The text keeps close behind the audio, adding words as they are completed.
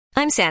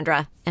I'm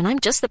Sandra, and I'm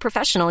just the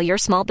professional your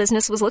small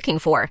business was looking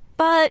for.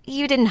 But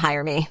you didn't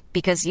hire me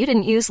because you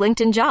didn't use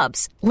LinkedIn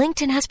Jobs.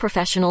 LinkedIn has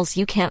professionals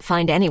you can't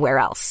find anywhere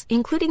else,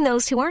 including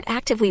those who aren't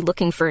actively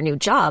looking for a new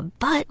job,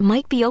 but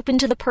might be open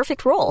to the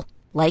perfect role,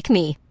 like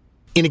me.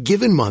 In a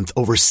given month,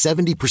 over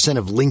 70%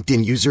 of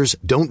LinkedIn users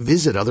don't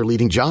visit other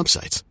leading job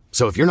sites.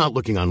 So if you're not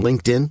looking on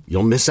LinkedIn,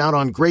 you'll miss out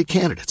on great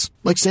candidates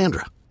like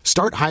Sandra.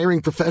 Start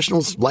hiring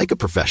professionals like a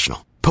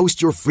professional.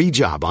 Post your free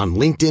job on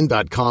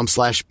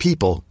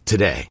linkedin.com/people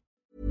today.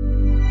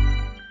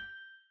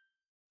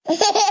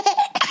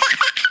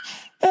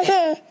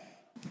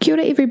 Kia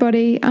ora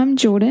everybody, I'm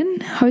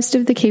Jordan, host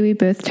of the Kiwi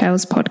Birth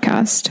Tales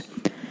podcast.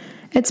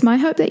 It's my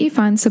hope that you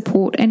find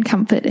support and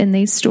comfort in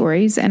these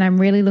stories, and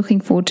I'm really looking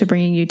forward to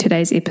bringing you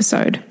today's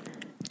episode.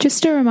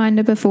 Just a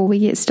reminder before we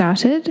get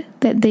started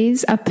that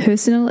these are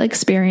personal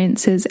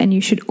experiences and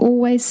you should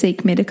always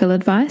seek medical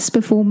advice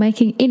before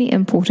making any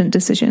important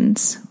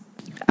decisions.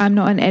 I'm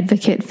not an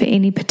advocate for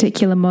any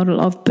particular model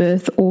of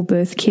birth or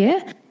birth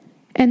care,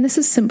 and this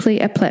is simply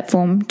a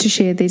platform to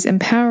share these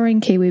empowering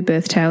Kiwi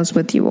birth tales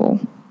with you all.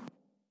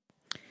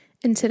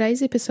 In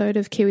today's episode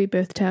of Kiwi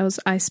Birth Tales,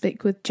 I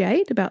speak with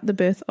Jade about the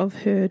birth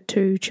of her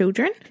 2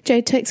 children.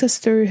 Jade takes us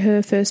through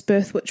her first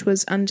birth, which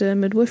was under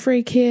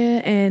midwifery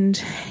care,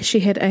 and she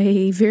had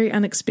a very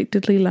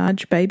unexpectedly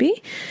large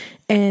baby.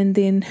 And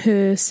then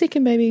her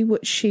second baby,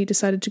 which she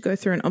decided to go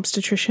through an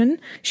obstetrician.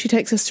 She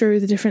takes us through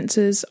the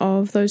differences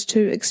of those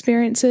 2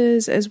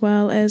 experiences, as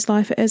well as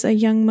life as a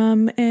young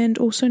mum and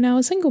also now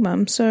a single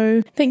mum.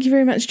 So thank you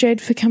very much,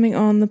 Jade, for coming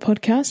on the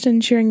podcast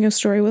and sharing your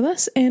story with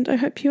us, and I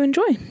hope you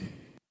enjoy.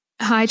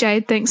 Hi,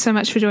 Jade. Thanks so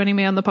much for joining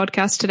me on the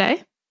podcast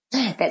today.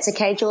 That's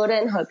okay,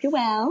 Jordan. Hope you're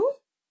well.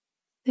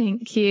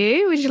 Thank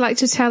you. Would you like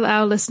to tell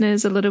our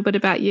listeners a little bit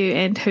about you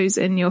and who's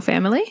in your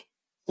family?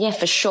 Yeah,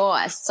 for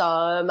sure.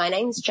 So my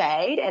name's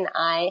Jade and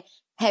I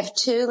have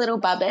 2 little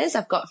bubbers.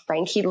 I've got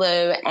Frankie, Lou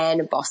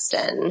and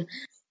Boston.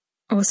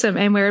 Awesome.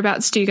 And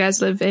whereabouts do you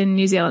guys live in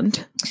New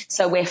Zealand?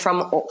 So we're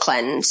from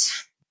Auckland.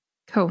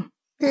 Cool.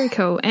 Very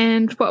cool.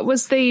 And what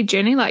was the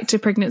journey like to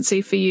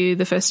pregnancy for you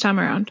the first time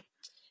around?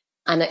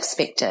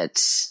 Unexpected,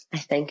 I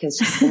think, is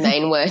just the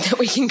main word that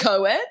we can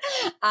go with.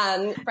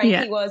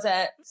 Frankie was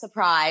a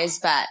surprise,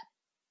 but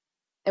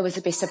it was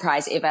the best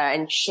surprise ever.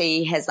 And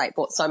she has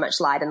brought so much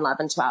light and love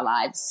into our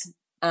lives.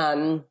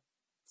 And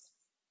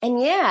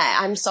yeah,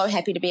 I'm so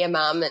happy to be a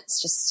mum.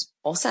 It's just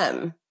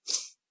awesome.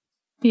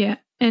 Yeah.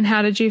 And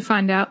how did you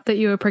find out that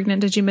you were pregnant?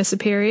 Did you miss a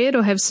period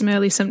or have some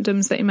early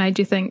symptoms that made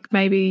you think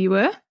maybe you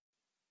were?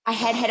 I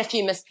had a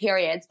few missed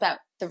periods, but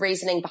the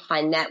reasoning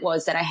behind that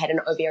was that I had an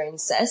ovarian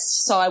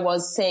cyst. So I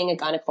was seeing a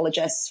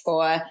gynecologist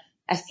for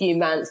a few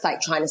months,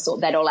 trying to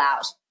sort that all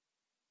out,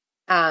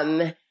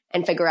 and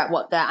figure out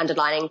what the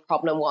underlying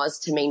problem was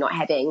to me not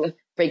having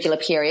regular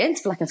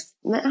periods for it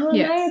may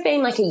have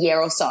been a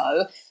year or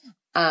so.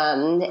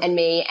 And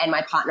me and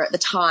my partner at the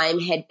time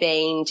had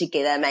been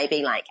together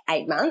maybe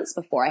 8 months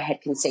before I had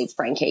conceived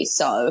Frankie.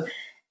 So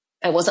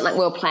it wasn't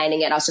we were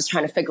planning it. I was just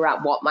trying to figure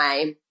out what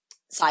my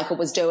cycle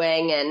was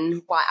doing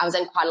and why I was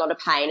in quite a lot of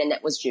pain, and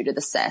that was due to the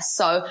cyst.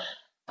 So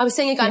I was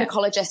seeing a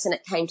gynecologist and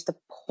it came to the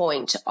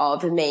point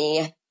of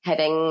me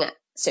having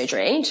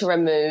surgery to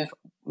remove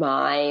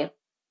my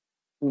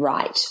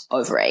right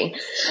ovary.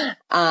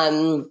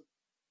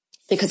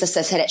 Because the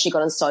cyst had actually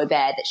gotten so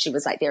bad that she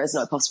was like, there is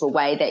no possible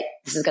way that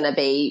this is going to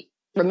be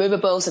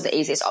removable. So the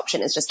easiest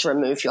option is just to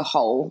remove your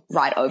whole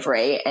right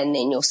ovary, and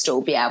then you'll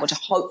still be able to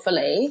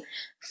hopefully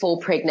fall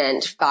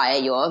pregnant via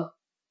your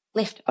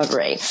left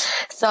ovary.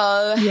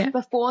 So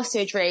before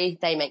surgery,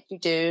 they make you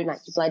do your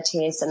blood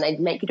test and they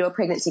make you do a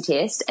pregnancy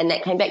test, and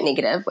that came back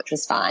negative, which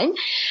was fine.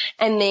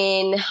 And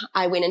then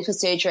I went in for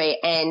surgery,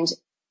 and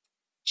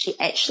she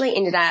actually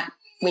ended up,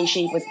 when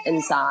she was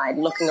inside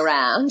looking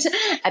around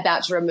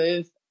about to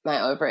remove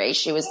my ovary,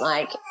 she was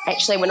like,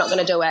 actually, we're not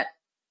going to do it.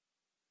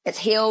 It's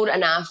healed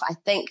enough. I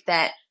think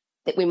that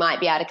we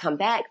might be able to come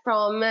back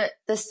from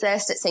the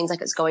cyst. It seems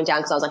like it's going down,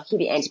 because I was on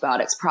heavy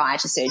antibiotics prior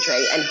to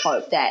surgery and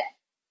hoped that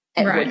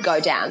it would go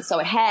down. So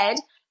it had.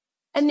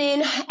 And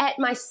then at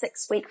my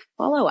 6-week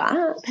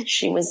follow-up,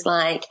 she was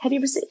like, have you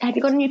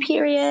got a new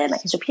period?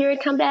 Has your period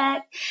come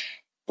back?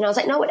 And I was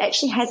like, no, it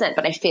actually hasn't.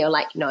 But I feel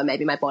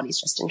maybe my body's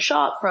just in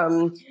shock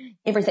from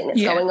everything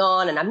that's going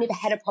on. And I've never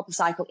had a proper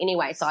cycle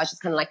anyway. So I was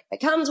just kind of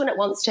it comes when it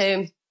wants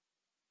to.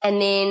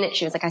 And then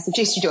she was like, I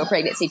suggest you do a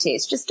pregnancy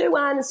test. Just do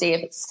one and see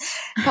if it's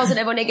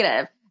positive or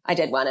negative. I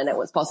did one and it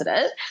was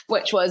positive,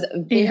 which was a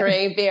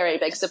very, very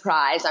big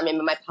surprise. I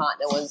remember my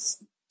partner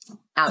was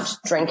out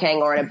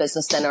drinking or at a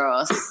business dinner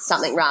or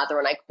something rather,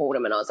 and I called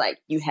him and I was like,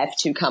 you have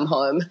to come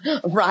home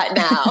right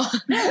now.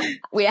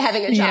 We are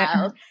having a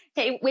child.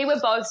 We were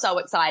both so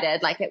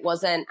excited. It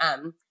wasn't,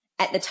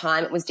 at the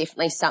time, it was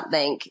definitely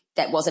something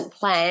that wasn't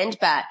planned,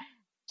 but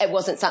it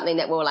wasn't something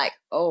that we were like,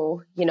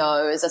 oh,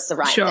 is this the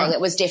right thing?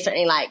 It was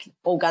definitely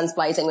all guns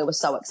blazing. We were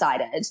so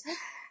excited.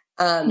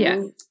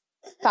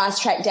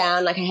 Fast track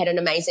down, I had an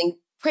amazing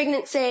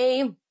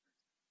pregnancy,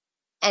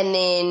 and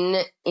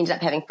then ended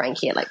up having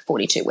Frankie at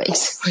 42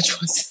 weeks, which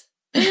was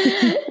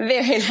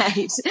very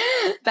late.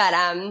 But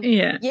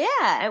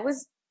yeah, it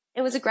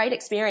was a great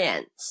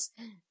experience.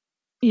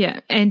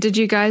 Yeah. And did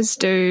you guys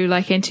do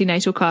like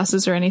antenatal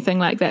classes or anything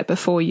like that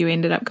before you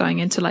ended up going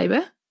into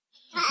labour?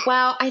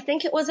 Well, I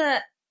think it was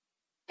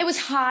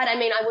hard. I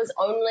mean, I was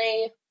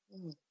only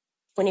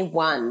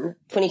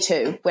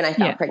 22 when I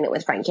felt pregnant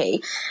with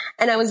Frankie,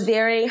 and I was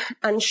very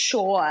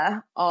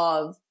unsure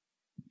of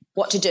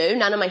what to do.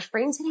 None of my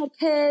friends had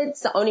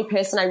kids. The only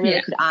person I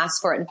really could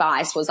ask for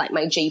advice was like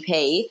my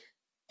GP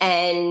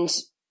and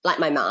like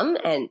my mum,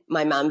 and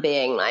my mum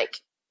being like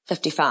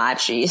 55,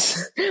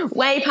 she's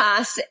way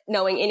past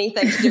knowing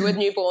anything to do with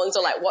newborns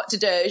or like what to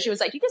do. She was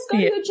like, you just go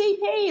to your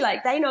GP.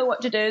 Like they know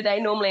what to do.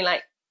 They normally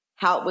like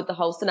help with the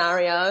whole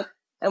scenario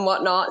and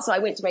whatnot. So I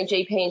went to my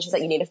GP and she's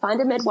like, you need to find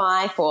a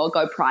midwife or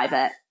go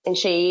private. And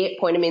she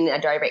pointed me in the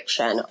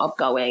direction of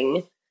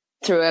going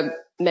through a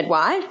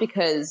midwife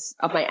because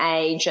of my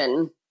age.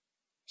 And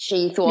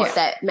she thought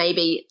that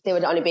maybe there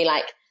would only be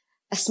like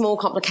a small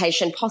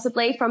complication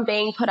possibly from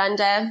being put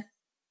under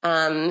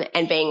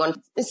and being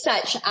on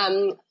such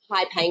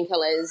high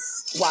painkillers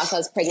whilst I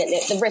was pregnant.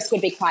 The risk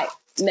would be quite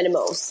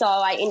minimal. So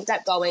I ended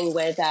up going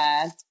with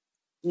a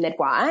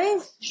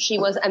midwife. She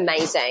was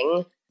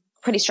amazing.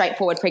 Pretty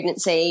straightforward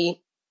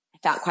pregnancy. I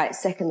felt quite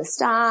sick in the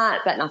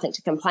start, but nothing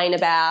to complain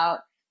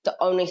about. The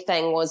only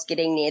thing was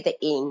getting near the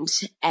end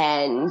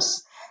and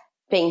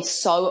being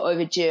so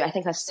overdue. I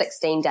think I was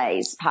 16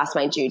 days past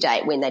my due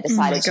date when they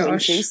decided to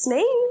induce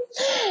me.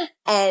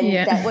 And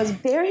that was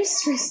very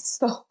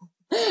stressful,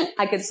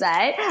 I could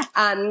say.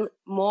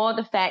 More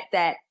the fact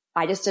that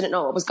I just didn't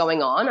know what was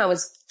going on. I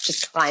was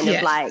just kind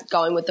of like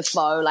going with the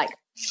flow, like,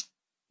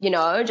 you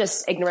know,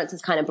 just ignorance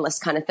is kind of bliss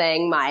kind of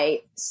thing. My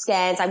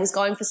scans, I was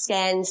going for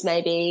scans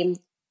maybe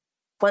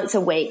once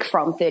a week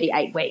from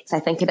 38 weeks, I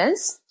think it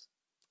is.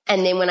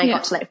 And then when I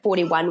got to like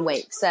 41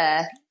 weeks,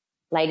 a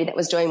lady that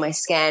was doing my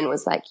scan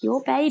was like,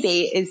 your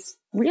baby is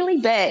really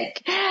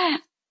big.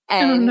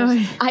 And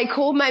I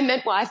called my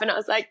midwife and I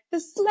was like,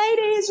 this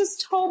lady has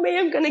just told me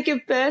I'm going to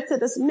give birth to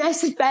this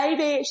massive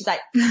baby. And she's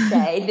like,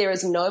 Jade, there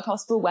is no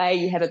possible way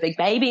you have a big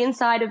baby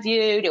inside of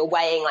you. You're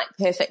weighing like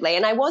perfectly.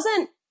 And I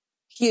wasn't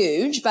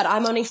huge, but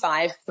I'm only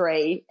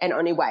 5'3" and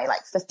only weigh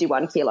like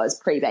 51 kilos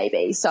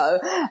pre-baby. So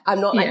I'm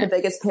not like the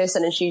biggest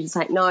person. And she's just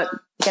like, no, you're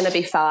going to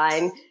be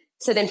fine.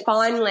 So then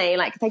finally,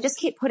 like they just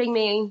kept putting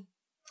me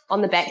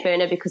on the back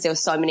burner because there were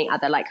so many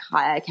other like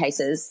higher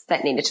cases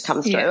that needed to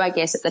come through, I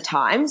guess, at the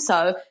time.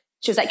 So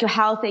she was like, you're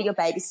healthy, your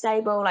baby's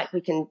stable, like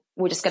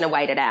we're just going to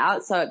wait it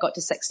out. So it got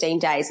to 16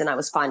 days and I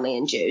was finally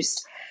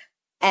induced.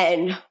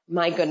 And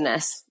my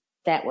goodness,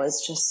 that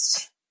was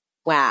just,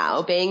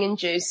 wow. Being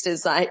induced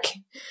is like,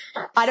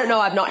 I don't know,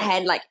 I've not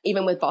had like,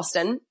 even with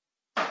Boston,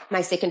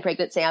 my second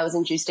pregnancy, I was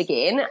induced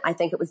again. I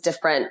think it was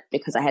different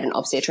because I had an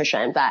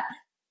obstetrician, but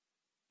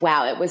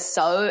wow, it was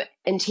so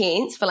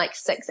intense for like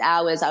 6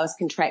 hours. I was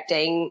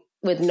contracting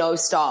with no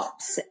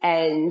stops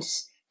and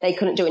they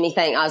couldn't do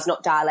anything. I was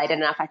not dilated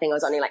enough. I think I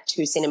was only like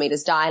 2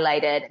 centimeters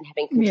dilated and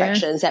having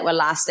contractions that were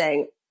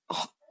lasting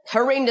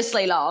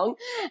horrendously long.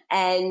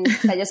 And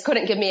they just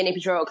couldn't give me an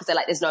epidural because they're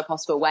like, there's no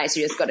possible way. So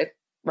you just got to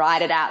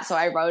ride it out. So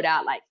I rode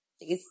out like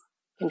these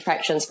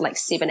contractions for like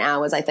 7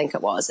 hours, I think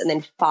it was. And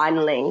then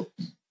finally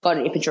got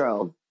an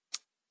epidural.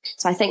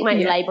 So I think my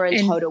labor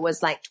in total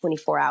was like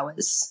 24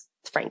 hours.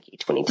 Frankie,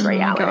 23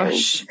 hours.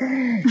 Gosh.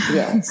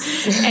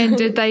 Yes. And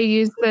did they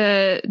use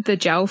the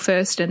gel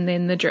first and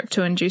then the drip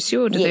to induce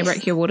you, or did they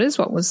break your waters?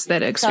 What was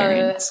that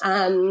experience?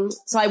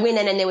 So I went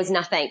in and there was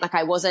nothing. Like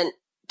I wasn't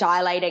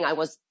dilating. I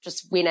was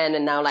just went in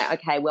and they were like,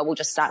 okay, well, we'll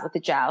just start with the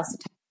gel. So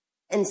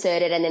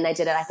inserted and then they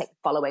did it, I think,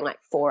 following like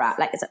 4 hours.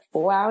 Like, is it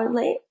 4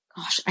 hourly?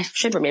 Gosh, I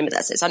should remember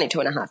this. It's only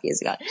 2.5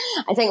 years ago.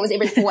 I think it was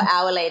every 4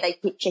 hourly. They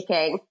kept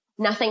checking.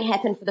 Nothing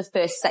happened for the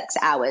first 6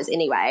 hours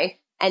anyway.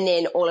 And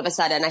then all of a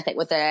sudden, I think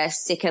with the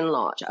second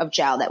lot of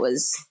gel that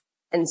was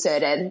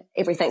inserted,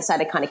 everything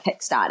started kind of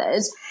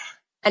kick-started.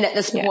 And at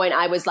this point,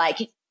 I was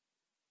like,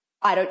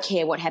 I don't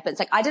care what happens.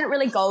 Like, I didn't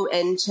really go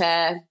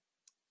into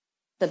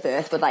the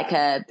birth with like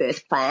a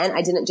birth plan.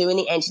 I didn't do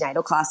any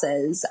antenatal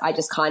classes. I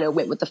just kind of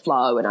went with the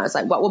flow and I was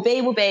like, what will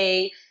be, will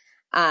be.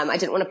 I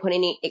didn't want to put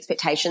any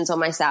expectations on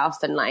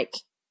myself and like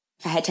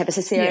if I had to have a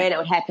cesarean, it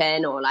would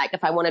happen, or like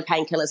if I wanted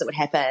painkillers, it would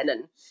happen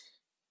and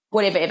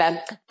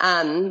whatever.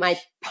 My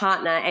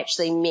partner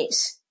actually met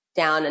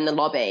down in the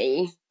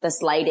lobby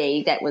this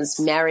lady that was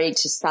married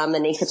to some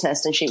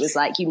anaesthetist and she was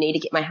like, you need to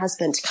get my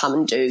husband to come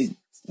and do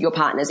your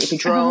partner's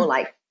epidural.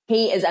 Like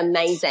he is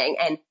amazing.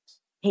 And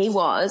he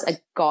was a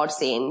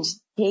godsend.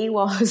 He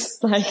was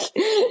like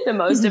the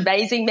most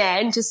amazing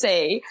man to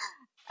see.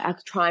 I'll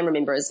try and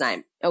remember his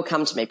name. It'll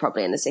come to me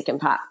probably in the second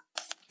part.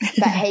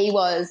 But he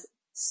was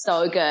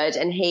so good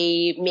and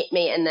he met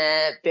me in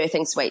the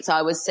birthing suite. So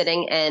I was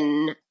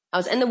in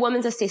the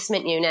women's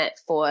assessment unit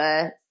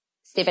for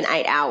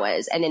 7-8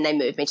 hours and then they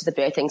moved me to the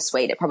birthing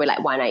suite at probably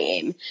like 1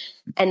 a.m.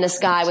 And this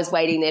guy was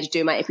waiting there to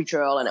do my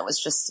epidural and it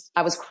was just,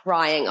 I was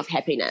crying of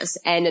happiness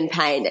and in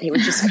pain that he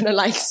was just going to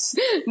like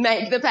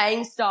make the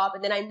pain stop.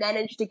 And then I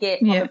managed to get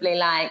probably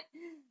like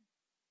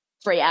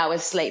 3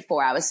 hours sleep,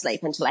 4 hours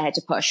sleep until I had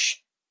to push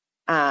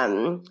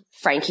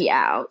Frankie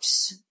out,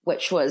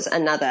 which was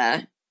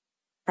another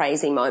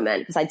crazy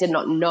moment because I did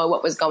not know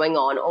what was going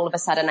on. All of a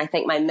sudden, I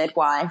think my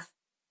midwife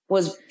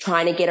was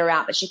trying to get her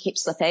out, but she kept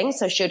slipping.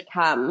 So she would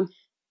come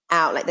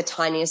out like the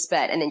tiniest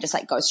bit and then just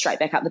like go straight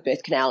back up the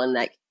birth canal, and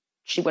like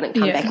she wouldn't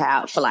come back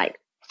out for like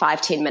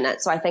 5-10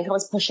 minutes. So I think I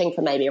was pushing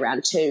for maybe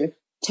around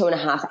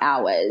 2.5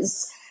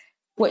 hours,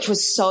 which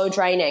was so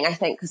draining. I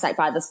think because like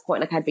by this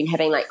point, like I'd been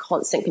having like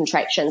constant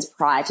contractions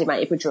prior to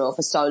my epidural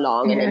for so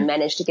long, and then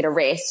managed to get a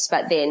rest.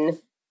 But then,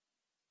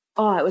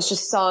 it was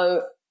just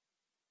so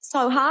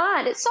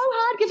hard. It's so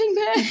hard giving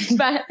birth.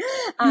 But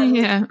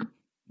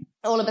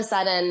all of a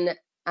sudden,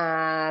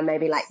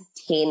 maybe like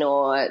 10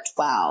 or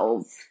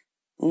 12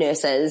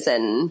 nurses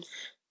and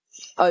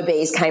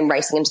OBs came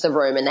racing into the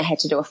room, and they had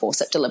to do a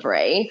Forcep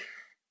delivery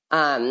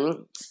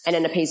and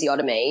an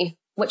episiotomy,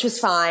 which was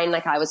fine.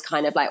 Like I was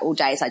kind of like all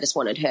days I just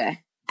wanted her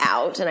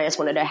out and I just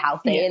wanted her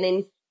healthy. And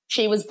then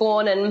she was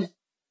born, and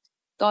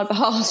God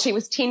behold, she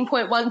was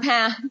 10.1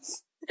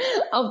 pounds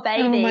of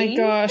baby. Oh my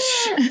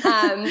gosh.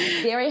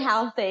 Very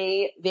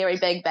healthy, very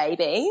big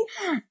baby.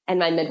 And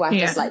my midwife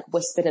just like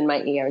whispered in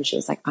my ear, and she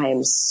was like, I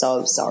am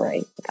so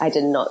sorry. I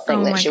did not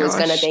think that she was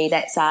going to be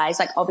that size.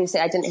 Like obviously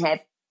I didn't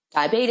have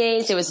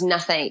diabetes. There was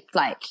nothing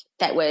like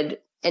that would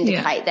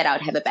indicate that I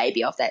would have a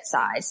baby of that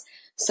size.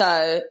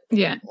 So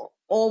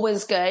all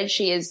was good.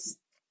 She is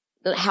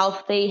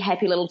healthy,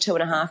 happy little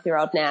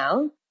 2.5-year-old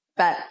now,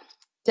 but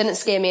didn't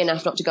scare me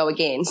enough not to go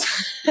again.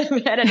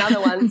 I've had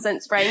another one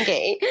since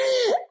Frankie.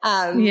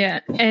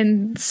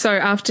 And so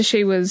after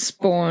she was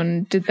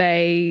born, did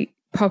they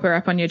pop her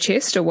up on your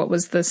chest, or what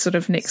was the sort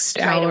of next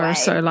hour or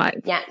so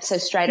like? Yeah, so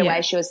straight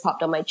away she was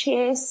popped on my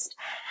chest.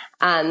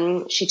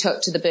 She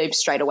took to the boobs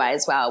straight away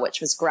as well, which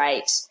was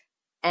great.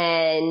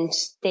 And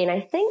then I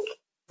think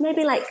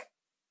maybe like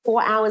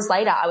 4 hours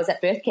later, I was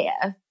at birth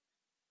care,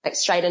 like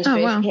straight into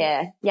birth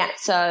care. Yeah.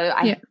 So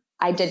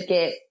I did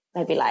get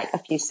maybe like a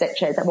few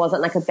stitches. It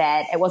wasn't like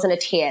it wasn't a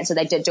tear. So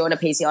they did do an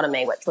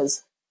episiotomy, which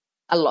was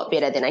a lot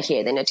better than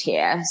a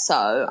tear.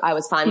 So I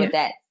was fine with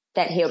that.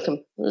 That healed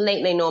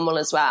completely normal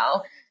as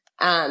well.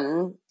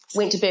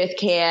 Went to birth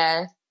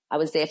care. I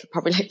was there for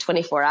probably like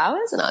 24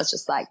 hours, and I was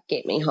just like,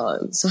 get me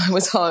home. So I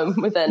was home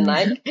within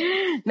like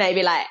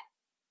maybe like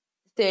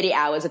 30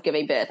 hours of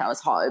giving birth. I was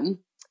home.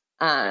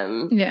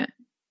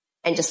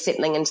 And just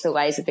settling into the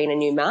ways of being a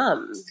new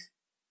mum.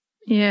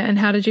 Yeah. And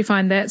how did you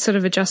find that sort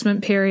of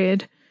adjustment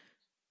period?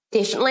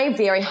 Definitely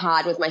very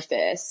hard with my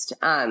first.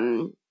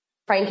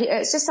 Frankie,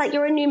 it's just like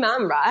you're a new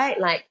mum, right?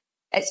 Like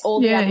it's all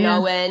the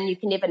unknown. You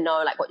can never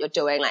know like what you're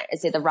doing. Like,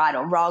 is there the right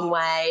or wrong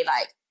way?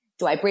 Like,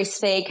 do I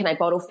breastfeed? Can I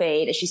bottle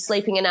feed? Is she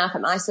sleeping enough?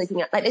 Am I sleeping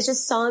enough? Like, there's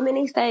just so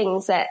many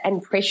things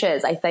and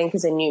pressures, I think,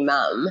 as a new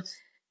mum.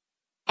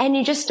 And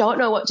you just don't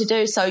know what to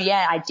do. So,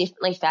 yeah, I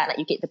definitely felt like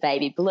you get the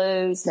baby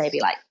blues maybe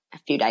like a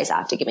few days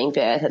after giving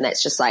birth. And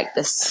that's just like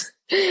this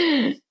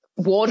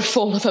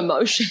waterfall of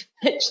emotion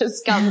that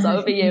just comes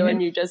over you,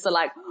 and you just are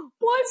like,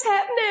 what's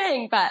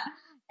happening? But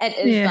it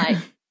is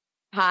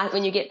like,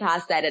 when you get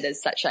past that, it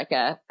is such like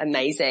a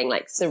amazing,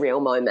 like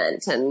surreal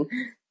moment. And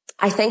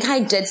I think I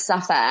did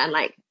suffer.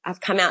 Like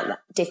I've come out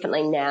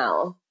definitely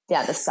now the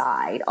other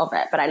side of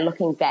it, but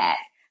looking back,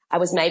 I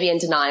was maybe in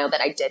denial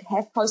that I did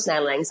have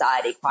postnatal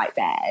anxiety quite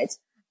bad.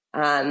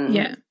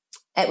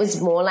 It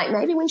was more like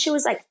maybe when she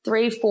was like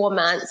 3-4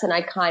 months, and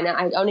I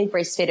only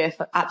breastfed her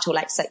for up till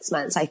like 6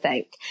 months, I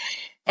think.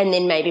 And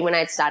then maybe when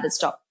I started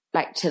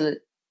to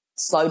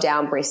slow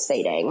down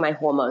breastfeeding, my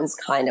hormones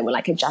kind of were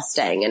like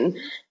adjusting, and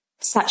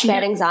such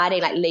bad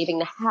anxiety, like leaving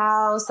the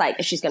house, like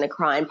if she's going to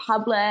cry in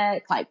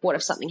public, like what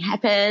if something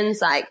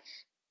happens? Like,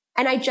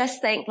 and I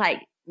just think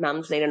like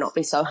mums need to not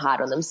be so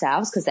hard on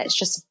themselves, because that's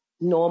just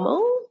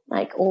normal.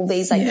 Like all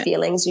these like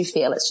feelings you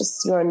feel, it's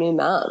just you're a new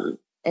mum,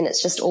 and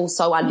it's just all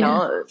so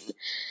unknown.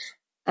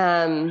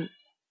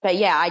 But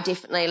yeah, I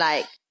definitely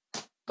like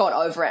got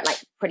over it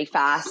like pretty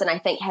fast. And I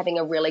think having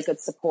a really good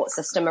support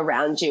system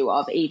around you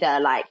of either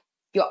like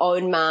your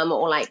own mum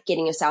or like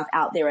getting yourself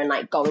out there and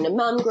like going to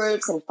mum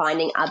groups and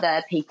finding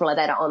other people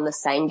that are on the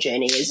same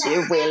journey as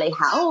you really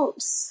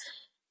helps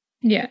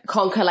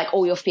conquer like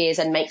all your fears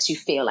and makes you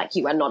feel like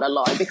you are not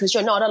alone, because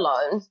you're not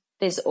alone.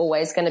 There's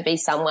always going to be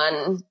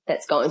someone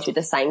that's going through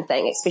the same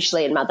thing,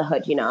 especially in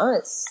motherhood, you know.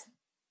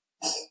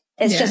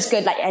 It's just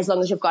good, like, as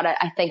long as you've got it.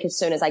 I think as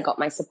soon as I got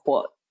my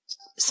support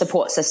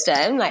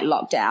system, like,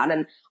 locked down,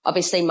 and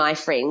obviously my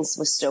friends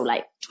were still,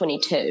 like,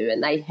 22,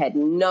 and they had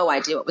no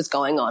idea what was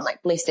going on.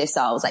 Like, bless their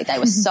souls. Like, they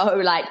were so,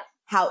 like,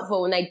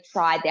 helpful, and they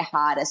tried their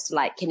hardest to,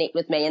 like, connect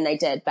with me, and they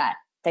did, but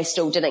they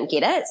still didn't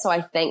get it. So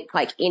I think,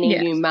 like, any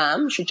new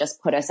mum should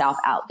just put herself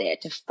out there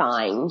to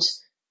find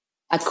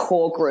a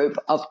core group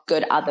of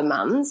good other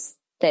mums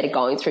that are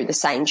going through the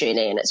same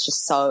journey. And it's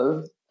just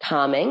so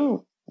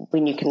calming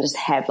when you can just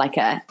have like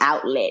a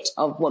outlet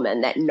of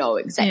women that know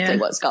exactly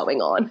what's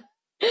going on.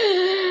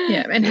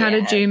 And how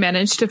did you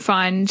manage to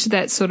find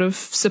that sort of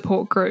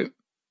support group?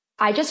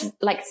 I just,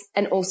 like,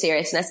 in all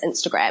seriousness,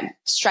 Instagram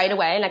straight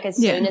away. Like as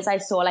soon as I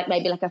saw like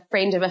maybe like a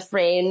friend of a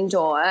friend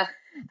or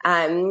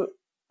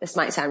this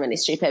might sound really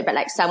stupid, but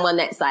like someone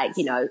that's like,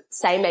 you know,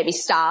 same maybe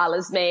style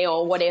as me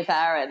or whatever,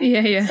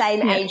 and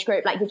same age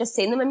group, like you just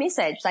send them a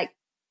message like,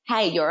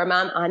 hey, you're a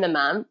mum, I'm a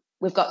mum,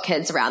 we've got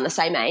kids around the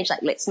same age,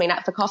 like let's meet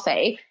up for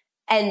coffee.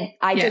 And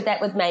I did that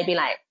with maybe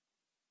like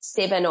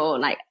 7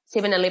 to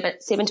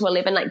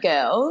 11 like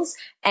girls.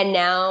 And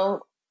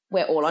now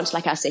we're all onto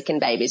like our second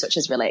babies, which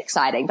is really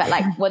exciting. But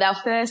like with our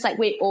first, like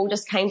we all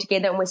just came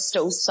together and we're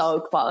still so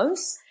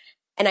close.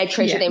 And I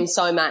treasure them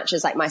so much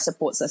as like my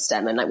support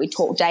system. And like we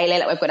talk daily,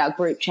 like we've got our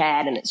group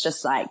chat and it's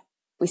just like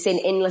we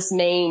send endless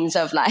memes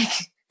of like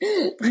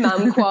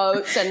mum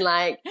quotes and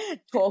like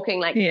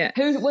talking like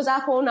who was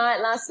up all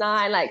night last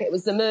night, like it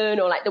was the moon,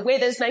 or like the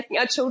weather's making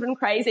our children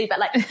crazy. But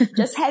like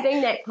just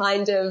having that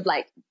kind of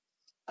like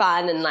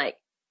fun and like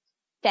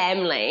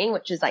family,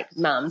 which is like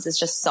mums, is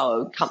just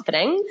so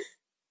comforting.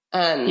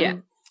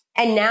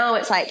 And now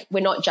it's like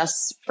we're not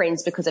just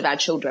friends because of our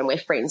children, we're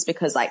friends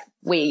because like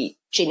we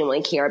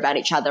genuinely care about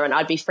each other, and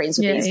I'd be friends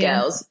with these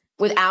girls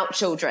without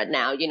children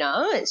now, you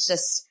know. It's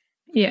just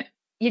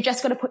you've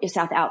just got to put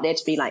yourself out there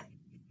to be like,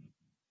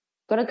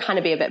 got to kind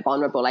of be a bit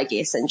vulnerable, I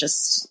guess, and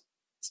just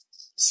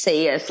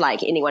see if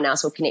like anyone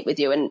else will connect with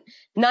you. And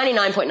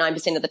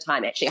 99.9% of the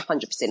time, actually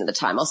 100% of the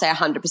time, I'll say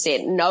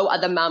 100%, no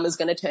other mum is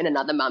going to turn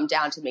another mum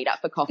down to meet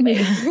up for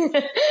coffee.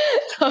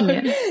 So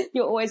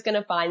you're always going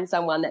to find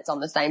someone that's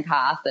on the same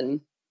path. And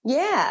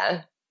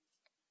yeah,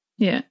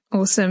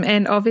 awesome.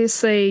 And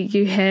obviously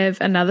you have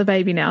another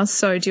baby now,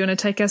 so do you want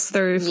to take us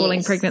through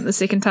falling pregnant the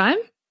second time?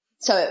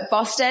 So at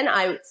Boston,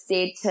 I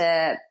said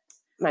to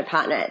my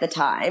partner at the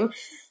time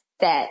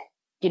that,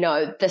 you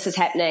know, this is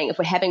happening. If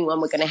we're having one,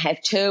 we're going to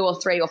have 2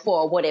 or 3 or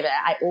 4 or whatever.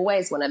 I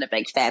always wanted a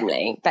big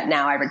family, but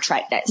now I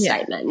retract that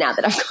statement. Now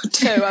that I've got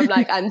 2, I'm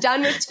like, I'm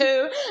done with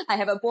 2. I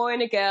have a boy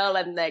and a girl,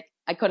 and like,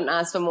 I couldn't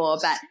ask for more.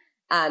 But,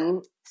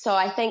 so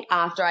I think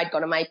after I'd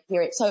gone on my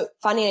period, so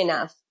funny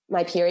enough,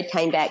 my period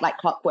came back like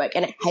clockwork,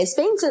 and it has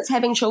been since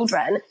having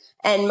children.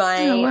 And my,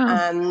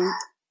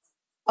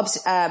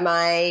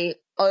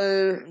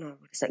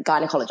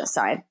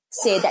 gynecologist,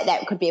 said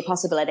that could be a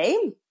possibility.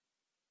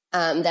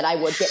 That I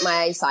would get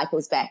my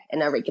cycles back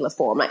in a regular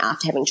form, like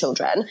after having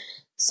children.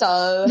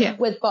 So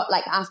we've got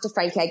like after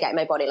Frankie, I gave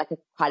my body like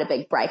quite a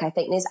big break. I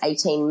think there's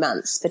 18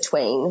 months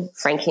between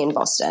Frankie and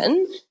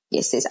Boston.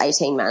 Yes, there's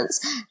 18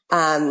 months.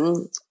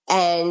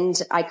 And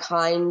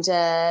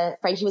I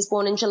Frankie was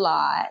born in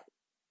July,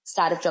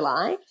 start of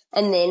July.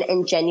 And then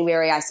in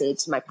January, I said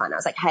to my partner, I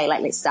was like, hey,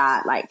 like let's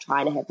start like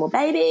trying to have more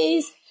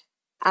babies.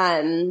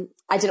 I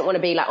didn't want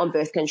to be like on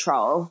birth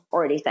control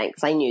or anything,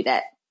 because I knew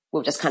that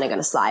we're just kind of going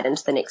to slide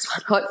into the next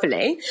one,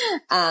 hopefully.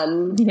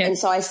 And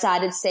so I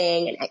started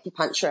seeing an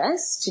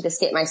acupuncturist to just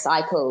get my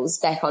cycles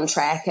back on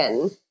track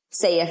and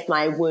see if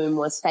my womb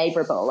was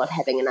favorable of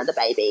having another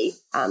baby,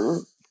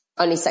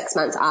 only 6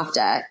 months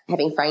after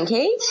having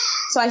Frankie.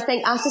 So I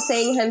think after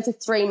seeing him for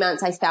 3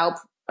 months,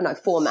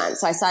 4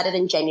 months. So I started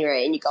in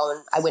January, and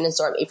I went and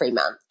saw him every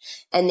month.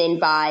 And then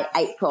by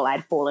April,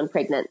 I'd fallen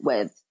pregnant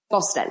with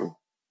Boston.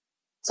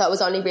 So it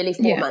was only really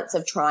 4 months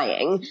of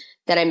trying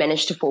that I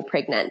managed to fall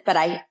pregnant. But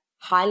I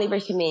highly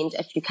recommend,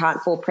 if you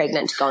can't fall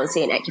pregnant, to go and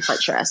see an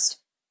acupuncturist.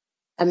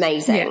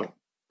 Amazing.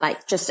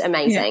 Like just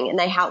amazing. And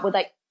they help with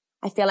like,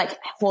 I feel like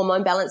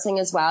hormone balancing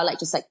as well. Like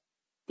just like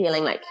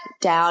feeling like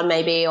down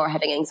maybe, or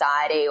having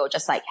anxiety, or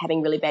just like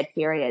having really bad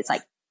periods.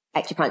 Like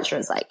acupuncture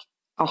is like,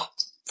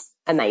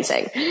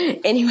 amazing.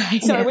 Anyway,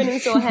 so I went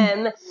and saw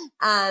him,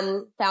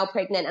 fell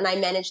pregnant, and I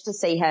managed to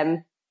see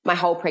him my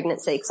whole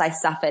pregnancy, because I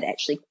suffered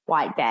actually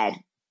quite bad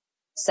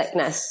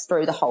sickness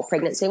through the whole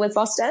pregnancy with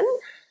Boston.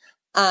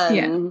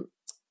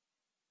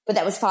 But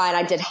that was fine.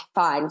 I did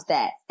find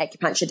that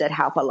acupuncture did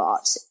help a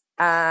lot.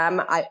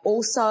 I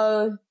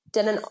also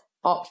didn't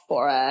opt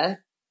for a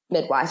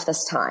midwife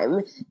this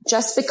time,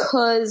 just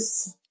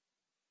because,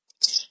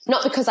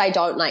 not because I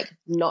don't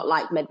not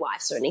like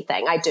midwives or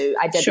anything. I did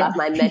love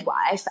my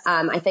midwife.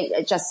 I think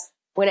it just,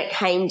 when it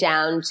came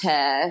down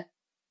to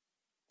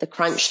the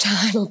crunch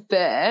time of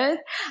birth,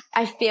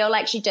 I feel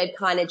like she did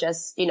kind of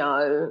just, you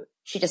know,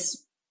 she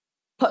just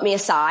put me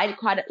aside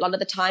quite a lot of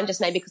the time, just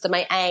maybe because of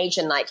my age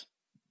and like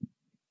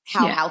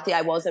how healthy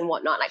I was and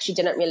whatnot. Like she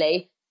didn't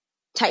really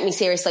take me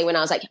seriously when I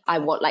was like, I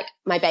want like,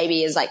 my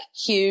baby is like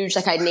huge,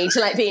 like I need to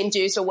like be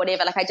induced or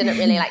whatever. Like I didn't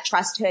really like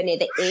trust her near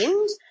the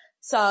end.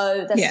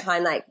 So this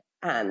time, like,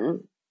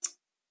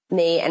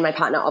 me and my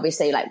partner,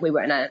 obviously, like we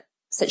were in a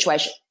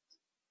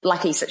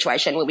lucky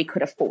situation where we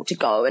could afford to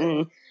go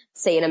and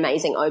see an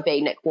amazing OB,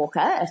 Nick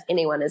Walker. If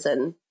anyone is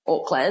in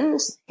Auckland,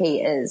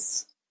 he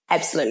is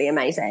absolutely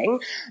amazing.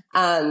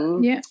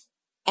 And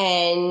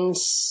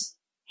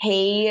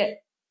he,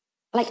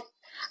 like,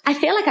 I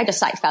feel like I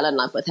just like fell in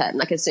love with him.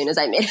 Like as soon as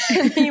I met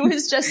him, he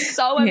was just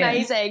so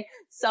amazing,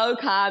 so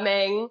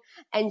calming,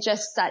 and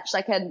just such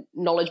like a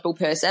knowledgeable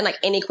person. Like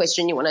any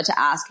question you wanted to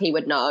ask, he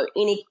would know.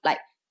 Like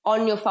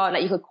on your phone,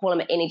 like you could call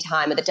him at any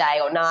time of the day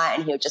or night,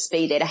 and he would just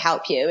be there to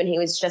help you. And he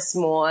was just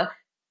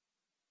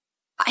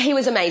he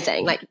was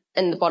amazing. Like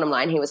in the bottom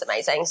line, he was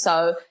amazing.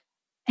 So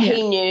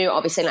he knew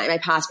obviously like my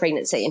past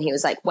pregnancy, and he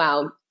was like,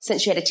 well,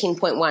 since you had a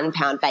 10.1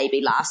 pound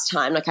baby last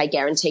time, like I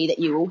guarantee that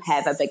you will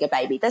have a bigger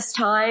baby this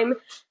time.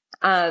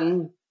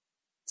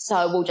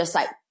 So we'll just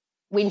like,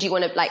 when do you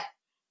want to, like,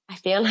 I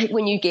feel like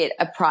when you get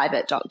a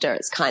private doctor,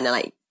 it's kind of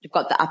like you've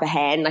got the upper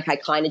hand. Like I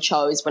kind of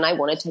chose when I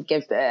wanted to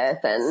give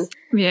birth, and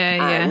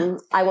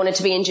I wanted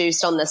to be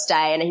induced on this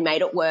day, and he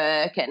made it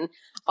work. And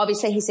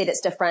obviously he said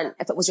it's different.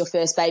 If it was your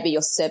first baby,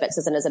 your cervix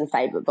isn't as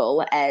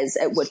unfavorable as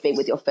it would be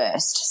with your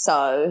first.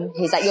 So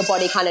he's like, your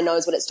body kind of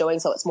knows what it's doing.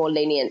 So it's more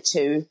lenient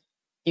to,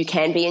 you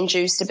can be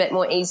induced a bit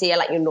more easier.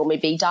 Like you'll normally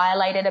be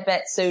dilated a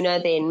bit sooner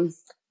than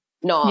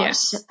not.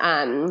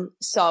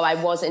 So I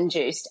was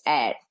induced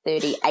at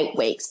 38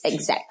 weeks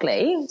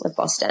exactly with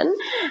Boston.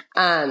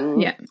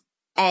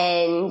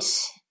 And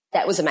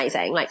that was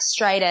amazing. Like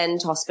straight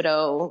into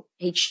hospital,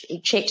 he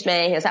checked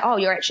me. He was like, oh,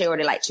 you're actually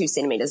already like 2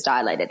 centimeters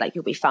dilated. Like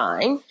you'll be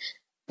fine.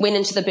 Went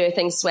into the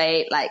birthing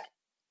suite, like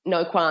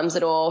no qualms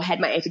at all, had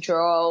my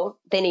epidural.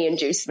 Then he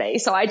induced me.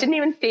 So I didn't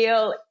even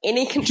feel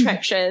any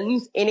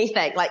contractions,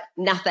 anything, like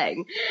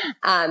nothing.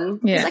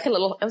 It was like a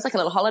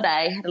little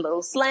holiday. Had a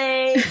little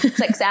sleep,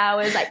 6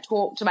 hours, like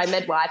talked to my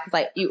midwife, because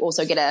like you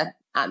also get a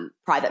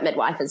private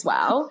midwife as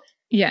well.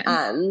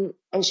 And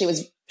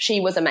she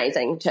was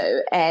amazing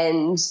too.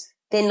 And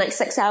then like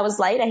 6 hours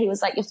later, he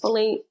was like, you're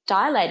fully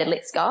dilated,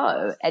 let's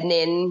go. And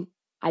then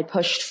I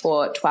pushed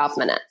for 12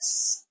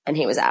 minutes and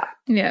he was out.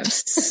 Yeah,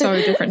 so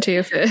different to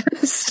your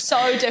first.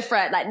 So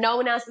different. Like no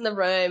one else in the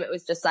room. It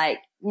was just like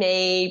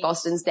me,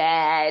 Boston's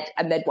dad,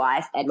 a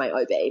midwife, and my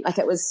OB. Like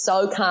it was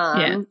so calm.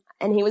 Yeah.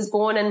 And he was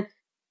born, and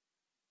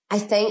I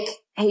think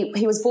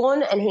he was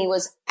born and he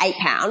was 8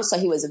 pounds. So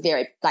he was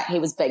he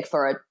was big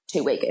for a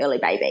 2-week early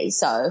baby.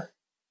 So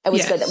it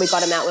was good that we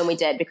got him out when we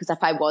did, because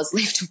if I was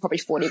left for probably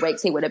 40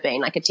 weeks, he would have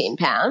been like a 10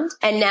 pound.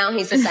 And now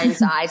he's the same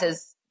size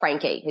as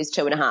Frankie, who's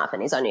 2.5,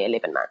 and he's only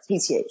 11 months.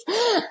 He's huge.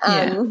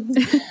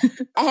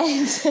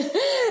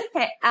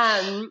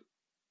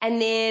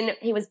 And then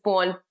he was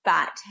born,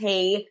 but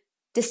he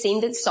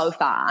descended so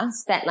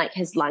fast that like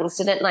his lungs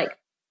didn't like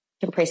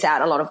compress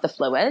out a lot of the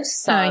fluid.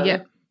 So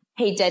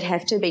he did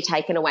have to be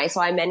taken away. So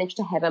I managed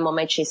to have him on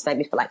my chest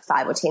maybe for like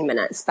 5 or 10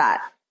 minutes,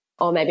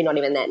 or maybe not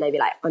even that, maybe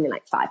like only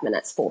like 5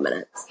 minutes, 4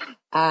 minutes.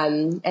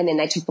 And then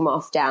they took him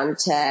off down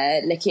to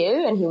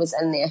NICU, and he was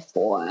in there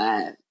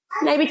for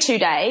maybe 2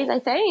 days, I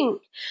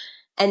think.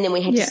 And then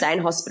we had to stay in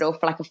hospital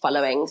for like a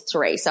following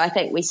 3. So I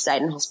think we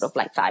stayed in hospital for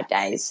like 5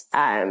 days.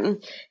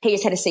 He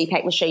just had a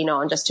CPAP machine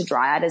on just to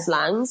dry out his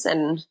lungs.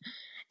 And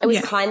it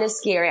was kind of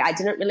scary. I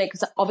didn't really,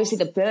 because obviously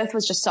the birth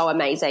was just so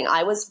amazing.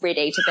 I was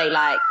ready to be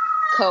like,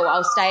 cool,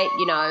 I'll stay,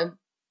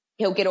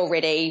 he'll get all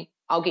ready.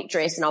 I'll get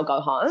dressed and I'll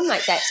go home.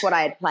 Like that's what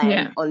I had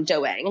planned on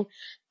doing.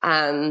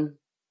 But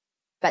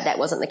that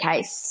wasn't the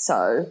case.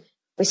 So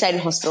we stayed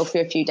in hospital for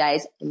a few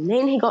days, and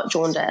then he got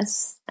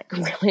jaundice,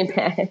 like really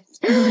bad.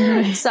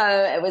 So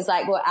it was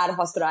like, we're out of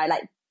hospital. I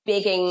like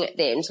begging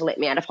them to let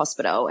me out of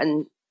hospital.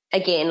 And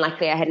again,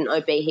 luckily I had an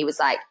OB. He was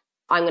like,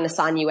 I'm going to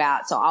sign you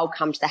out. So I'll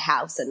come to the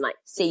house and like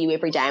see you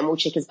every day, and we'll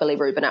check his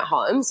bilirubin at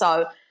home.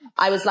 So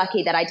I was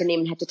lucky that I didn't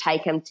even have to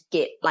take him to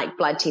get like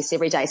blood tests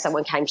every day.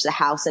 Someone came to the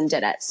house and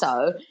did it.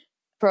 So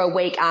for a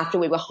week after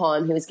we were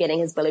home, he was getting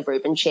his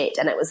bilirubin checked,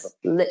 and it was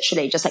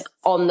literally just like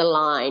on the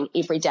line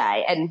every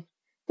day. And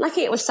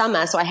lucky it was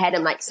summer, so I had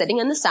him like sitting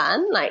in the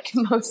sun like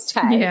most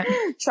days,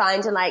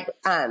 trying to like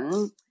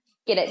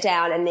get it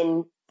down. And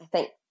then I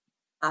think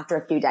after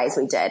a few days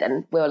we did,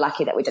 and we were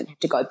lucky that we didn't have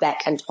to go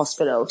back into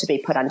hospital to be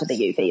put under the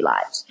UV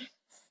light.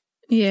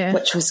 Yeah.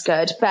 Which was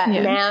good. But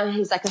now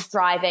he's like a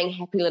thriving,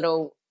 happy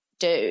little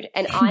dude.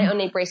 And I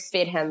only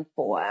breastfed him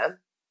for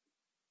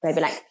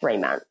maybe like 3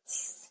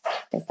 months,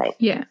 I think.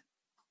 Yeah.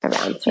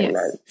 Around 3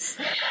 months.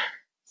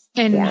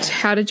 And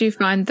how did you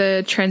find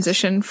the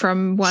transition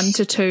from 1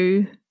 to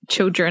 2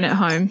 children at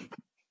home?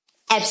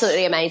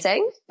 Absolutely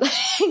amazing.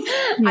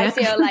 I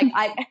feel like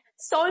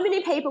so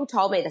many people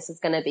told me this is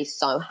going to be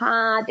so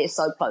hard. They're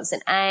so close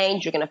in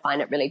age. You're going to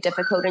find it really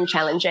difficult and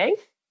challenging.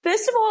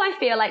 First of all, I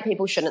feel like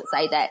people shouldn't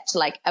say that to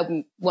like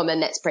a woman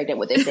that's pregnant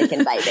with their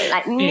second baby.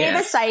 Like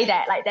never say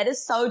that. Like that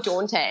is so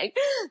daunting.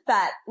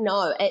 But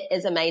no, it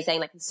is amazing.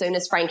 Like as soon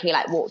as Frankie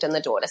like walked in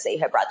the door to see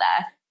her brother,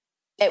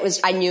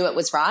 I knew it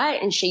was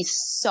right. And she's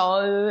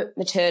so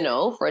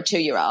maternal for a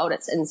 2-year-old.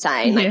 It's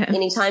insane. Like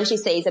anytime she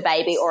sees a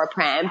baby or a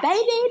pram,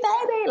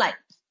 baby, like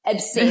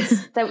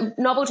obsessed. The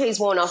novelty's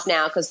worn off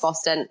now because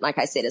Boston, like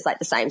I said, is like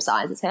the same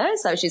size as her.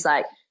 So she's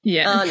like,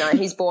 oh no,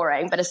 he's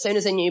boring. But as soon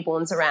as a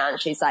newborn's around,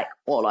 she's like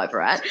all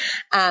over it.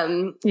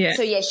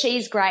 So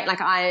she's great.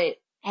 Like I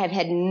have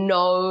had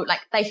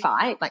like they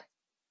fight like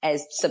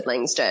as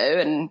siblings do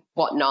and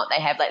whatnot.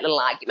 They have like little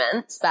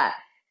arguments, but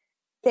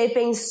they've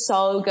been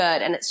so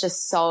good, and it's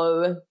just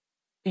so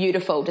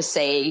beautiful to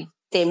see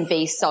them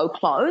be so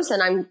close.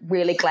 And I'm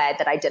really glad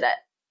that I did it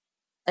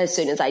as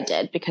soon as I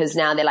did, because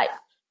now they're like,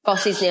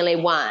 Bossie's nearly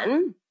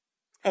 1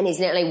 and he's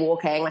nearly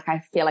walking. Like I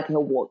feel like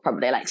he'll walk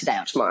probably like today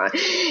or tomorrow.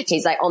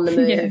 He's like on the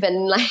move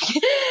and like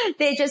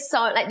they're just so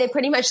like they're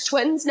pretty much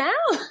twins now,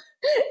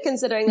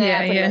 considering they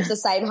are pretty much the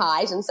same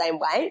height and same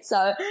weight.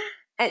 So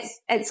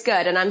it's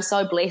good. And I'm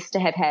so blessed to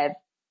have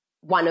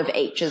one of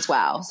each as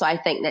well. So I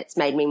think that's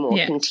made me more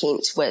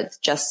content with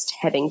just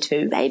having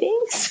 2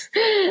 babies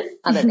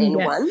other than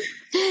one.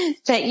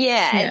 But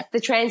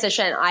the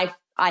transition,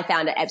 I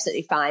found it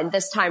absolutely fine.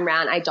 This time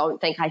round, I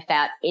don't think I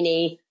felt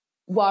any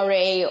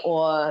worry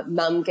or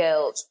mum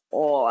guilt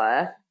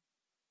or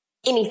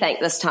anything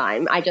this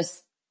time. I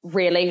just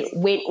really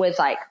went with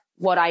like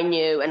what I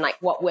knew and like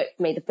what worked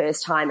for me the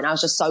first time. And I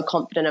was just so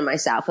confident in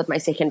myself with my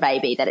second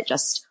baby that it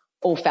just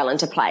all fell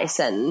into place.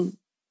 And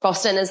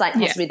Boston is like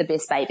possibly the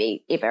best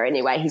baby ever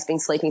anyway. He's been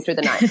sleeping through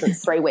the night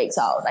since 3 weeks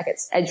old. Like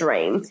it's a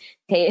dream.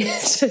 He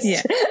is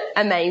just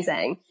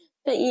amazing.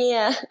 But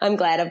yeah, I'm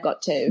glad I've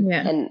got 2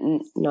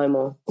 and no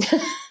more.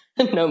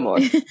 No more.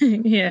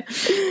 Yeah.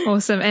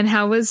 Awesome. And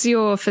how was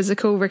your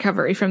physical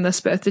recovery from this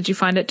birth? Did you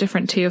find it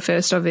different to your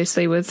first,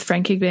 obviously, with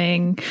Frankie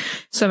being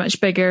so much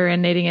bigger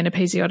and needing an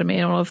episiotomy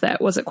and all of that?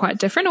 Was it quite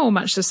different or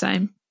much the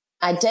same?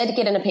 I did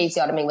get an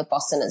episiotomy with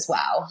Boston as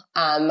well.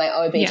 My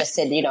OB just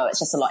said, it's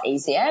just a lot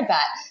easier.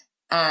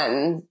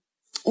 But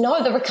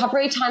no, the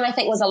recovery time I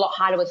think was a lot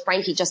harder with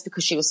Frankie just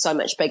because she was so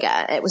much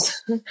bigger. It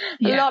was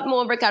a lot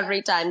more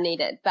recovery time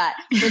needed. But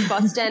with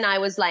Boston, I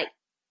was like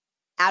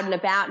out and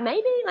about.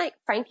 Maybe like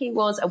Frankie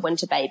was a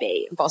winter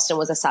baby. Boston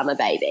was a summer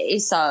baby.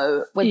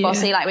 So with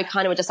Bossy, like we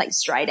kind of were just like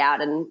straight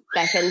out and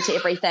back into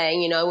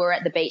everything. We were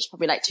at the beach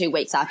probably like 2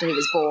 weeks after he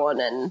was born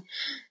and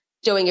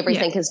doing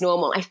everything as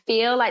normal. I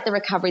feel like the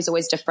recovery is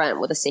always different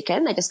with a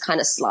second. They just kind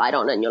of slide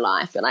on in your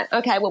life. You're like,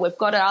 okay, well, we've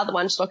got our other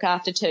one to look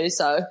after too.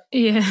 So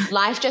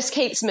life just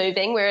keeps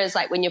moving. Whereas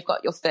like when you've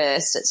got your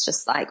first, it's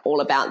just like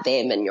all about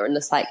them and you're in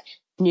this like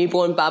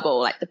newborn bubble,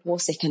 like the poor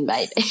second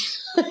baby.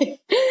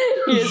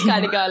 You just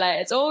kind of go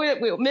like, it's all,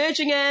 we're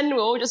merging in.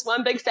 We're all just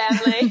one big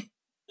family.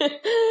 But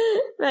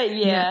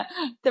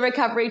the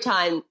recovery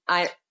time,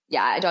 I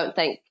don't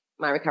think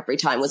my recovery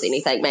time was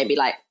anything, maybe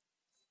like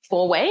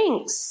 4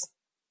 weeks.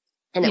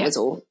 And it was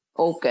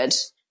all good.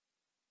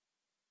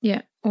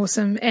 Yeah,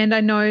 awesome. And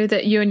I know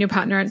that you and your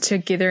partner aren't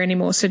together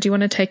anymore. So do you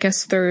want to take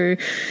us through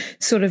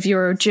sort of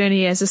your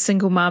journey as a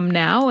single mum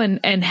now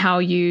and how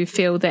you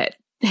feel that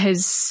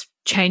has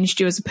changed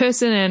you as a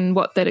person and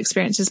what that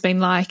experience has been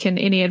like and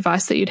any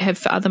advice that you'd have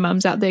for other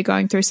mums out there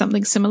going through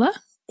something similar?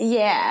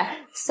 Yeah.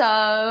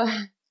 So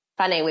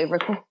funny, we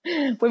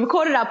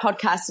recorded our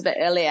podcast a bit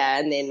earlier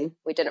and then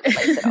we didn't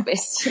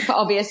release it for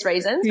obvious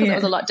reasons because it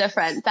was a lot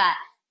different. But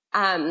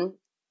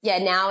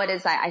now it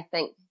is, I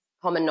think,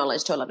 common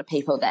knowledge to a lot of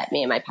people that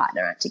me and my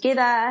partner aren't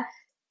together.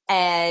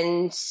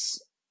 And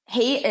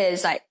he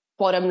is like,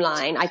 bottom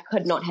line, I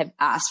could not have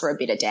asked for a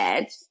better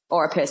dad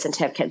or a person to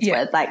have kids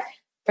with. Like,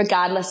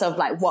 regardless of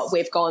like what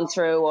we've gone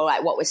through or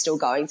like what we're still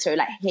going through,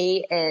 like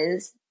he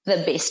is the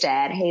best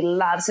dad. He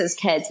loves his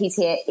kids. He's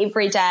here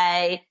every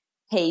day.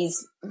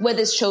 He's with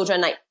his children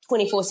like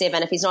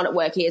 24/7. If he's not at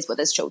work, he is with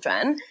his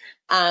children.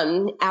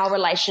 Our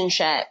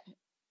relationship,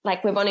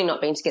 like we've only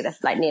not been together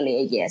for like nearly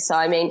a year. So,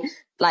 I mean,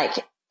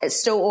 like it's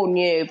still all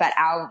new, but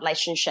our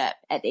relationship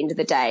at the end of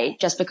the day,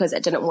 just because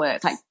it didn't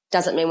work, like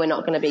doesn't mean we're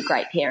not going to be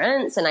great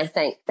parents. And I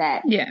think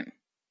that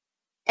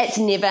it's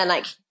never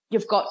like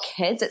you've got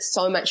kids. It's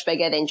so much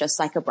bigger than just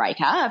like a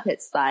breakup.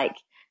 It's like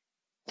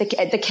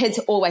the kids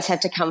always have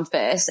to come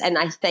first. And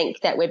I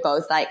think that we're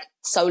both like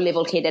so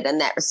level-headed in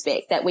that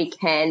respect that we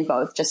can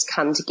both just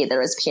come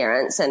together as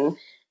parents. And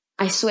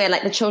I swear,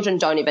 like the children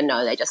don't even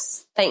know. They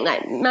just think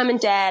like mum and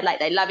dad, like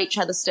they love each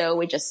other still.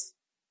 We just,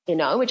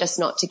 we're just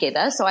not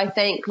together. So I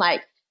think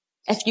like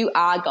if you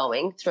are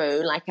going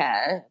through like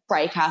a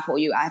breakup or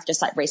you have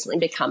just like recently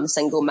become a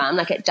single mum,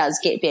 like it does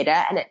get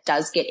better and it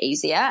does get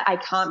easier. I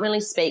can't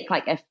really speak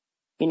like if,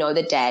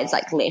 the dad's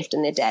like left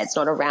and their dad's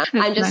not around.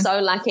 I'm just so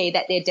lucky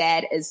that their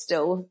dad is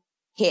still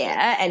here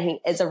and he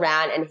is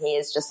around and he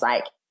is just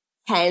like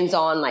hands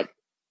on, like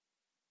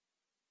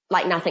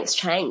nothing's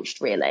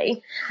changed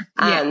really.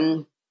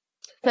 For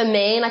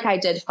me, like I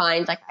did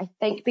find like, I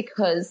think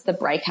because the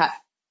breakup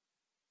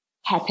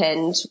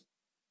happened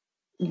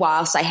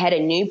whilst I had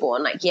a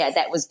newborn, like,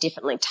 that was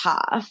definitely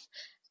tough.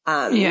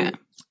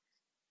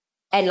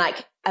 And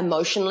like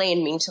emotionally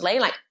and mentally,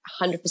 like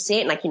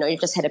 100%, like, you've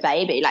just had a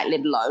baby, like, let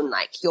alone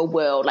like your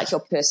world, like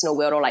your personal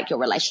world or like your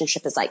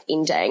relationship is like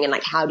ending. And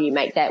like, how do you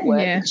make that work?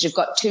 Because you've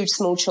got 2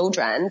 small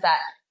children. But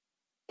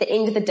at the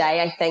end of the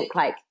day, I think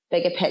like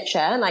bigger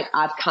picture, like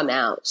I've come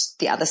out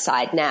the other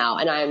side now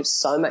and I am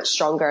so much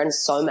stronger and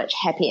so much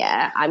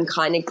happier. I'm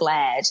kind of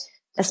glad.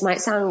 This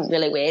might sound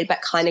really weird,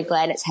 but kind of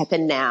glad it's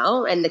happened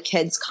now and the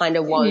kids kind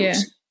of won't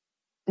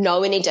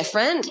know any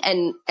different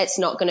and it's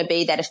not going to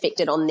be that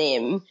affected on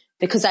them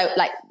because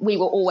we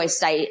will always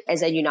stay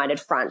as a united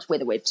front,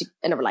 whether we're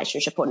in a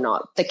relationship or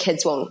not. The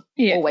kids will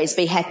always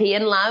be happy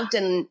and loved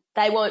and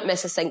they won't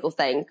miss a single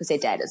thing because their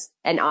dad is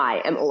and I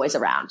am always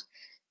around.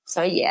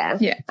 So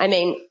I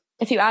mean,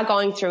 if you are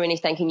going through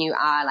anything and you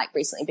are like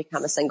recently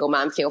become a single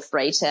mom, feel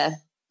free to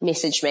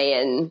message me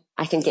and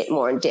I can get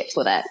more in depth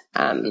with it.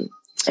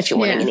 If you're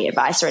wanting any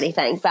advice or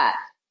anything, but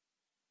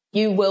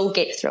you will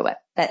get through it.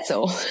 That's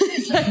all.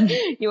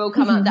 You will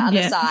come out the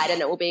other side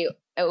and it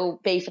will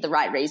be for the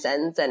right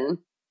reasons. And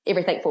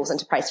everything falls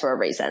into place for a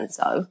reason.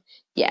 So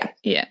yeah.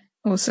 Yeah.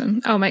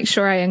 Awesome. I'll make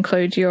sure I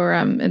include your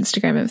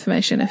Instagram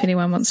information if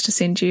anyone wants to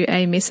send you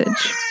a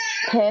message.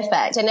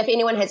 Perfect. And if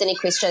anyone has any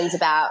questions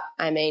about,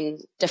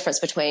 difference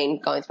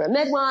between going through a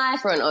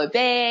midwife or an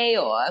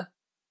OB or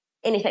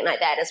anything like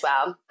that as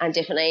well, I'm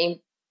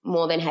definitely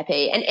more than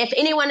happy. And if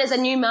anyone is a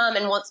new mum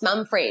and wants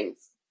mum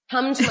friends,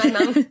 come to my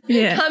mum,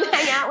 come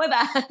hang out with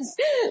us.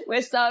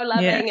 We're so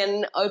loving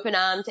and open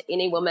armed to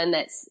any woman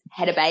that's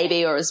had a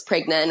baby or is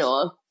pregnant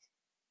or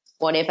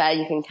whatever.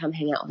 You can come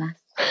hang out with us.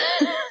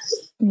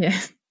 Yeah.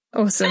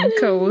 Awesome.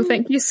 Cool. Well,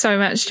 thank you so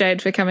much,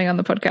 Jade, for coming on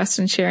the podcast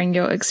and sharing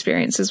your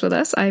experiences with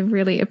us. I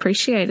really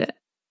appreciate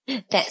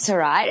it. That's all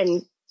right.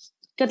 And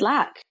good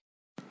luck.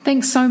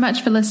 Thanks so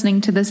much for listening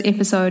to this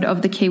episode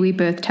of the Kiwi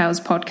Birth Tales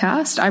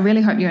podcast. I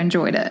really hope you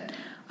enjoyed it.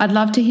 I'd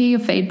love to hear your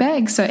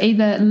feedback, so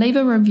either leave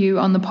a review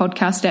on the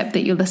podcast app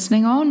that you're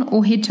listening on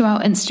or head to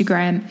our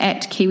Instagram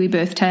 @Kiwi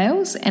Birth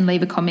Tales and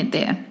leave a comment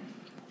there.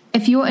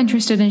 If you're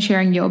interested in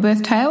sharing your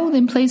birth tale,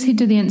 then please head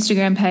to the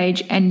Instagram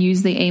page and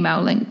use the email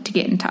link to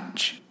get in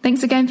touch.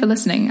 Thanks again for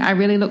listening. I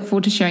really look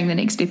forward to sharing the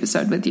next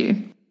episode with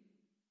you.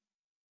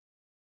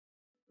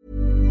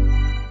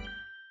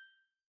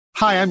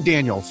 Hi, I'm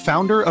Daniel,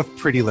 founder of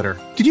Pretty Litter.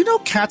 Did you know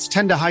cats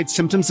tend to hide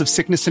symptoms of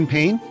sickness and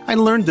pain? I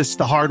learned this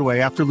the hard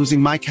way after losing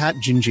my cat,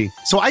 Gingy.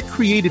 So I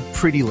created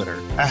Pretty Litter,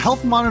 a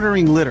health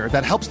monitoring litter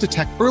that helps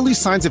detect early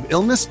signs of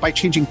illness by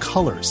changing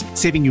colors,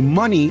 saving you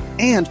money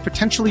and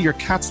potentially your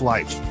cat's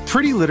life.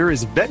 Pretty Litter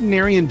is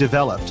veterinarian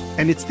developed,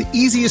 and it's the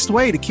easiest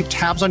way to keep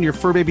tabs on your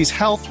fur baby's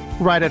health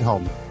right at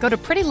home. Go to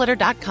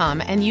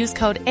prettylitter.com and use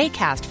code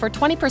ACAST for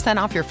 20%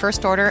 off your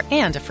first order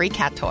and a free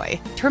cat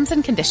toy. Terms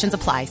and conditions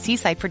apply. See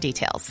site for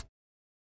details.